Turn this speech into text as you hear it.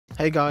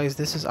Hey guys,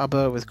 this is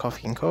Abba with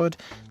CoffeeNCode.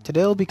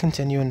 Today I'll be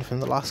continuing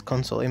from the last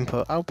console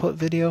input output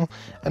video,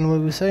 and we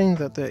were saying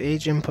that the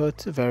age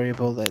input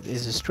variable that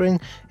is a string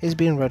is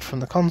being read from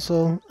the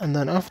console, and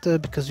then after,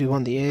 because we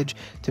want the age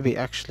to be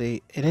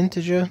actually an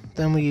integer,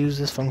 then we use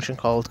this function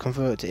called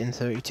convert to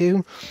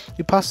int32.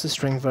 We pass the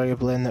string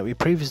variable in that we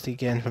previously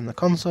gained from the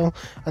console,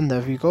 and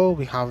there we go,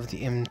 we have the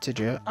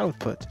integer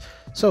output.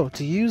 So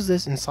to use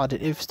this inside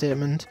an if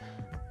statement,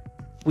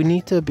 we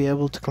need to be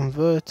able to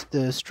convert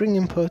the string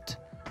input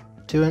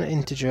to an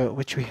integer,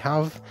 which we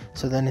have.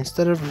 So then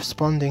instead of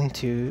responding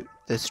to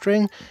the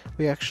string,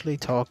 we actually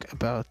talk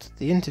about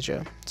the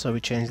integer. So we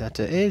change that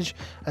to age,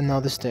 and now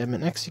the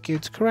statement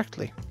executes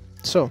correctly.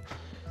 So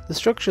the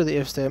structure of the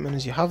if statement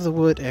is you have the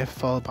word if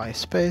followed by a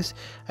space,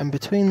 and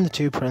between the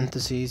two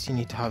parentheses you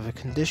need to have a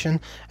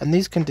condition, and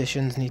these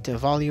conditions need to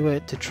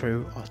evaluate to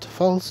true or to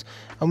false,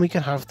 and we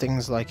can have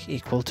things like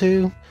equal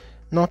to,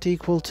 not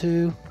equal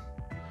to,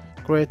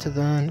 greater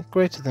than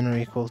or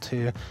equal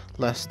to,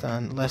 less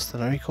than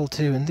or equal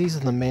to, and these are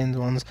the main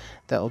ones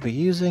that I'll be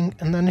using.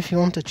 And then if you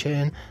want to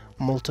chain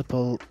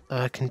multiple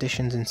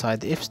conditions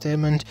inside the if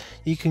statement,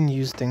 you can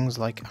use things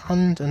like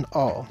and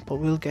or, but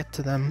we'll get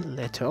to them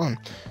later on.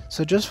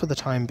 So just for the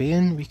time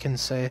being, we can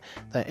say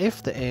that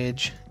if the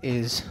age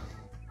is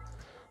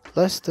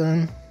less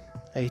than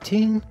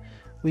 18,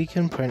 we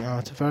can print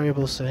out a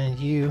variable saying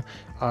you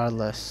are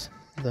less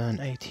than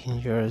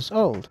 18 years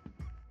old.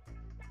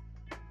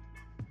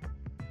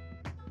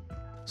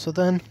 So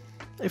then,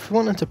 if we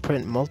wanted to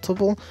print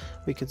multiple,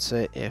 we could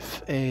say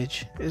if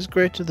age is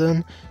greater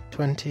than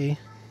 20,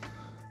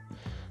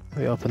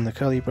 we open the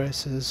curly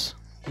braces,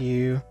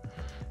 you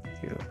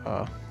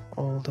are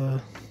older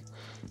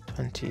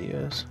 20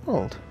 years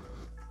old,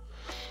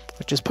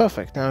 which is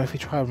perfect. Now if we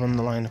try and run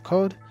the line of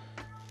code,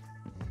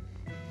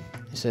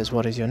 it says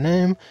what is your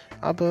name?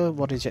 Abba.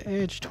 What is your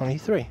age?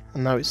 23.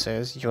 And now it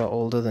says you're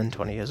older than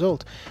 20 years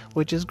old,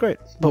 which is great.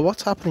 But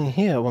what's happening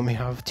here when we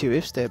have two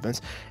if statements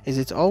is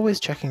it's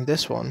always checking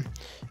this one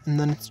and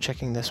then it's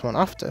checking this one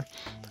after.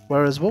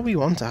 Whereas what we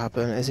want to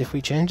happen is if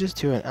we change this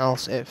to an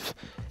else if,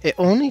 it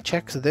only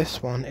checks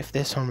this one if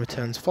this one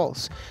returns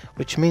false,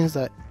 which means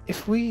that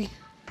if we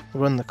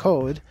run the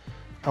code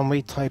and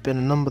we type in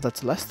a number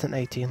that's less than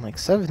 18, like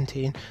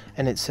 17,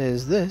 and it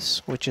says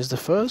this, which is the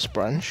first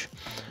branch,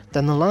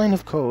 then the line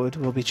of code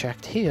will be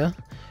checked here,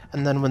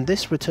 and then when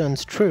this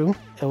returns true,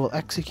 it will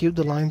execute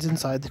the lines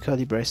inside the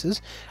curly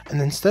braces,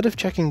 and instead of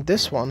checking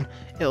this one,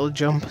 it'll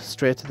jump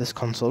straight to this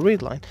console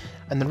read line.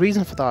 And the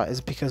reason for that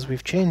is because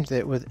we've changed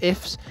it with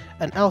ifs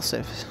and else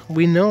ifs.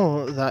 We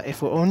know that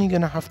if we're only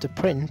going to have to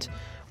print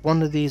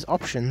one of these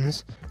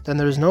options, then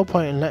there is no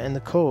point in letting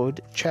the code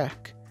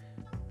check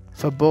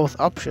for both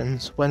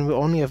options when we're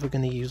only ever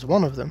going to use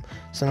one of them.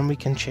 So then we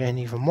can chain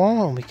even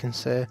more, and we can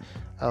say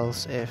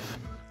else if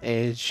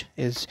age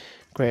is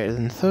greater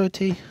than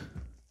 30,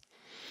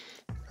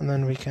 and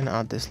then we can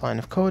add this line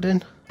of code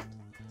in,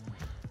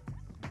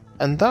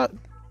 and that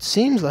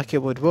seems like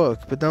it would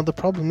work. But now the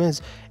problem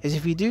is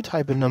if you do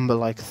type a number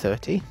like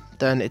 30,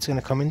 then it's going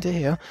to come into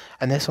here,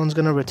 and this one's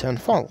going to return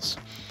false,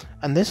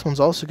 and this one's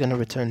also going to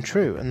return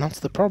true, and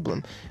that's the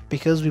problem,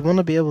 because we want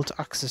to be able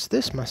to access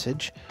this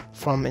message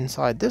from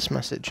inside this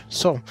message.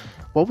 So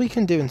what we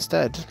can do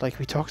instead, like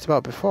we talked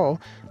about before,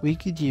 we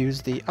could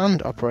use the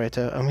AND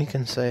operator, and we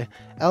can say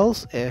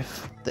else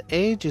if the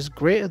age is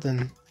greater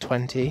than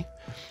 20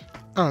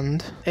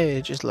 and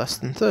age is less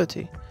than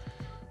 30,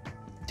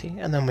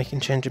 and then we can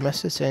change a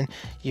message saying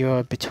you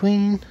are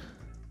between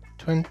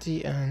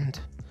 20 and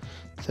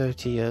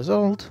 30 years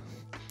old.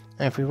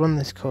 And if we run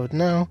this code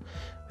now,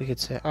 we could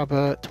say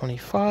Abba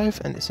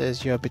 25, and it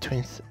says you're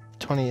between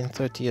 20 and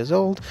 30 years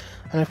old.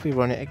 And if we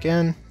run it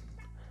again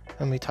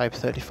and we type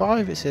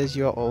 35, it says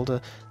you're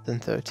older than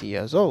 30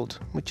 years old,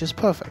 which is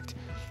perfect.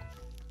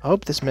 I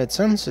hope this made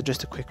sense. So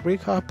just a quick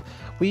recap,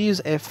 we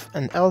use if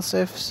and else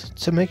ifs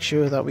to make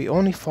sure that we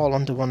only fall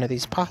onto one of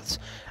these paths,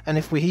 and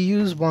if we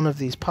use one of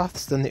these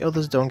paths, then the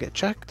others don't get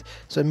checked,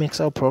 so it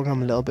makes our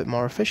program a little bit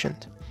more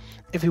efficient.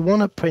 If we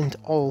want to print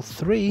all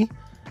three,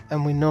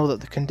 and we know that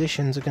the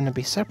conditions are going to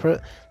be separate,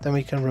 then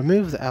we can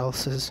remove the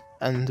else's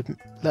and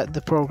let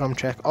the program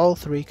check all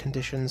three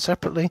conditions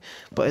separately.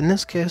 But in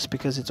this case,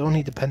 because it's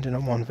only dependent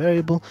on one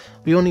variable,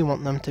 we only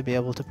want them to be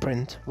able to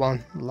print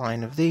one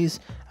line of these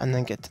and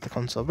then get to the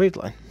console read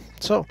line.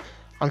 So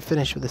I'm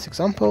finished with this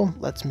example.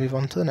 Let's move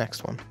on to the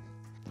next one.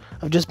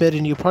 I've just made a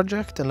new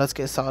project, and let's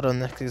get started on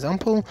the next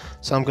example.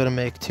 So I'm going to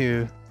make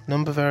two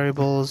number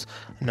variables,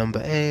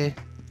 number A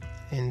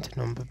int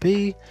number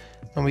B,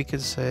 and we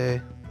could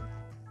say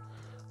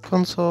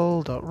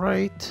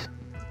console.write,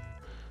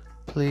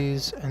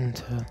 please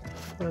enter the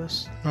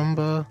first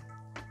number,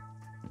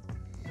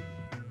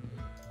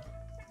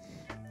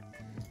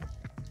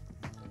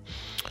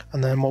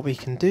 and then what we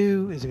can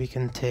do is we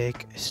can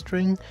take a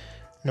string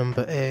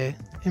number A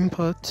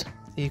input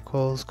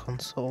equals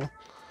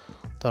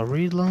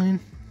console.readline,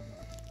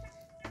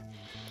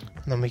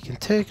 and then we can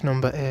take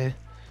number A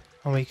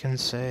and we can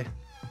say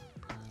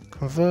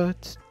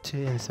convert to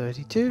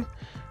int32,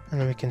 and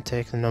then we can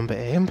take the number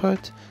A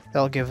input,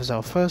 that'll give us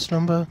our first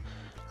number,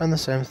 and the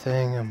same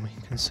thing, and we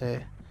can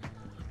say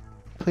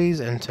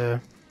please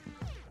enter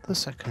the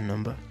second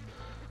number.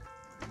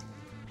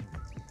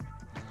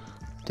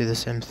 Do the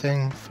same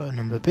thing for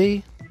number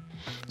B.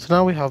 So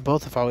now we have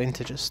both of our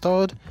integers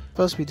stored.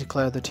 First we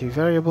declare the two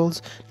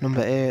variables,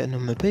 number A and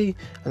number B,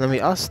 and then we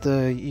ask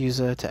the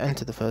user to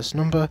enter the first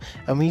number,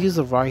 and we use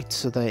the write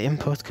so their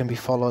input can be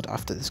followed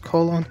after this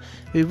colon.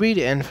 We read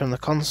it in from the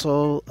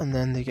console, and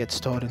then they get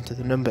stored into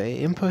the number A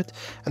input,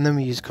 and then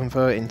we use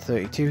convert in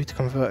 32 to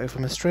convert it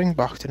from a string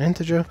back to an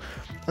integer,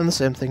 and the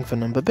same thing for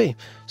number B.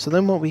 So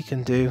then what we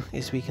can do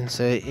is we can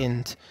say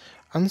int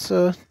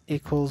answer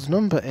equals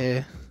number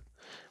A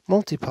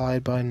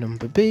multiplied by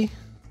number B,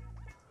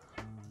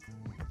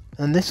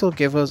 and this will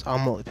give us our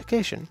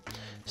multiplication.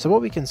 So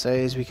what we can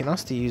say is we can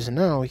ask the user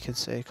now, we could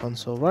say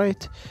console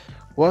write,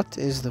 what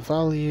is the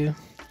value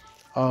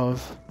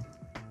of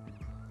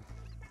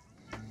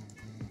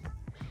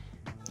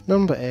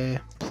number A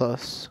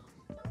plus,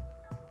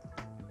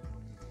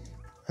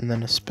 and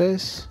then a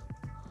space,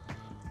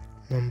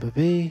 number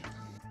B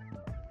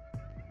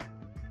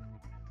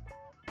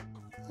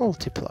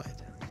multiplied.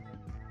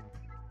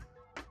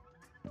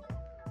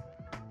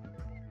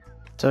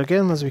 So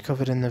again, as we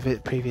covered in the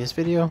previous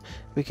video,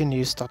 we can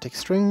use static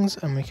strings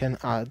and we can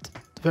add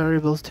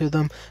variables to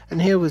them,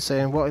 and here we're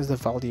saying what is the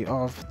value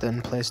of,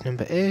 then place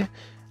number A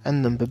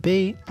and number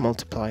B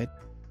multiplied.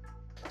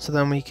 So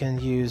then we can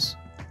use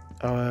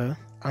our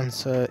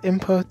answer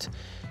input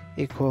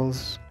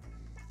equals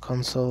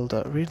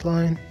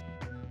console.writeline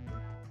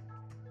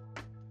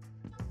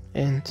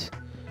int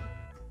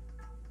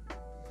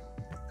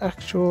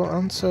actual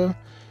answer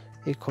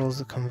equals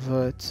the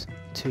convert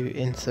to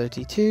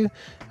int32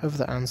 of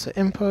the answer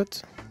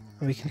input,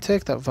 and we can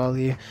take that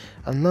value,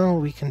 and now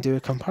we can do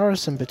a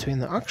comparison between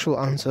the actual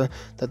answer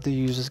that the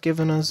user's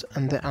given us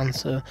and the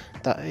answer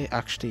that it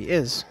actually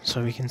is.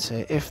 So we can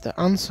say if the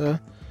answer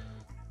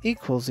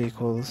equals the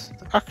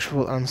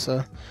actual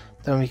answer,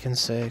 then we can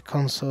say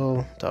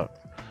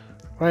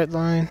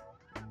console.writeline,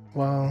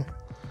 well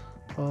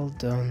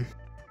done,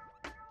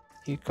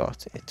 you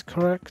got it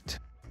correct.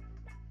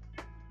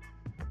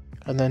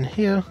 And then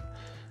here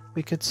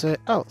we could say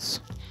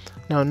else.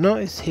 Now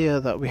notice here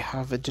that we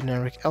have a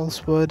generic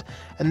else word,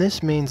 and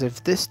this means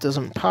if this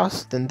doesn't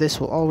pass, then this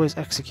will always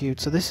execute.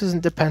 So this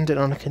isn't dependent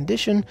on a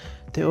condition,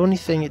 the only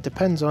thing it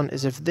depends on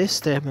is if this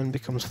statement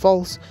becomes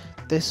false,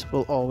 this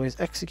will always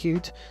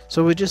execute.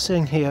 So we're just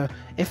saying here,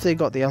 if they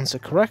got the answer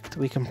correct,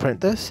 we can print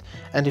this,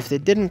 and if they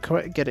didn't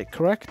get it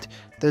correct,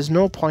 there's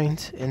no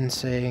point in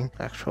saying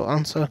actual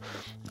answer.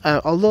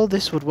 Although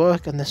this would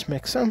work and this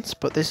makes sense,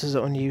 but this is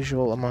an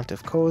unusual amount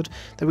of code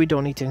that we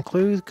don't need to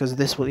include, because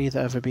this will either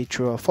ever be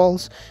true or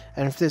false,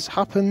 and if this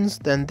happens,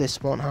 then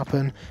this won't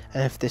happen,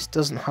 and if this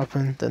doesn't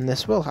happen, then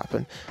this will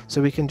happen.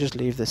 So we can just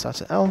leave this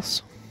as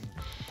else.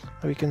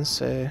 We can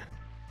say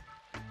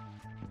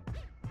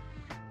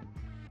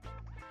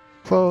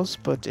close,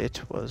 but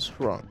it was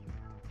wrong.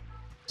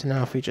 So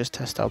now if we just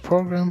test our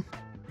program,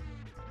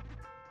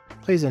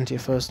 please enter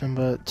your first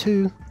number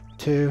 2,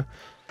 2,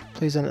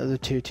 please enter the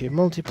 2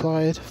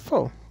 multiplied,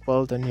 4,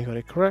 well done, you got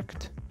it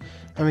correct.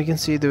 And we can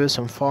see there was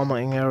some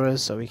formatting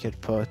errors, so we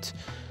could put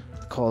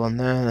a colon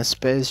there and a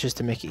space just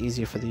to make it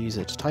easier for the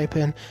user to type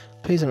in.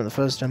 Please enter the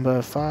first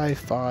number 5,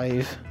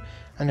 5,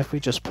 and if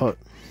we just put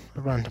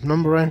a random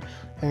number in,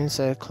 and we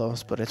say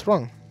close, but it's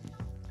wrong.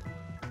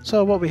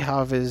 So what we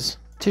have is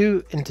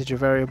two integer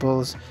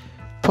variables,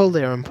 pull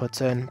their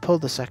inputs in, pull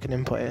the second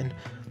input in,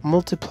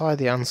 multiply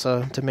the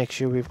answer to make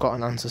sure we've got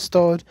an answer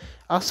stored,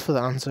 ask for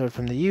the answer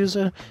from the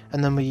user,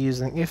 and then we're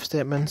using if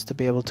statements to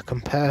be able to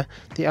compare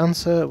the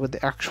answer with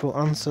the actual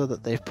answer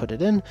that they've put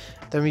it in.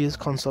 Then we use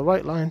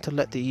console.writeline to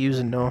let the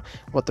user know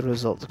what the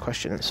result of the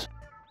question is.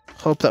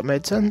 Hope that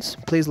made sense.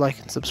 Please like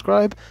and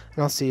subscribe,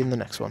 and I'll see you in the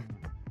next one.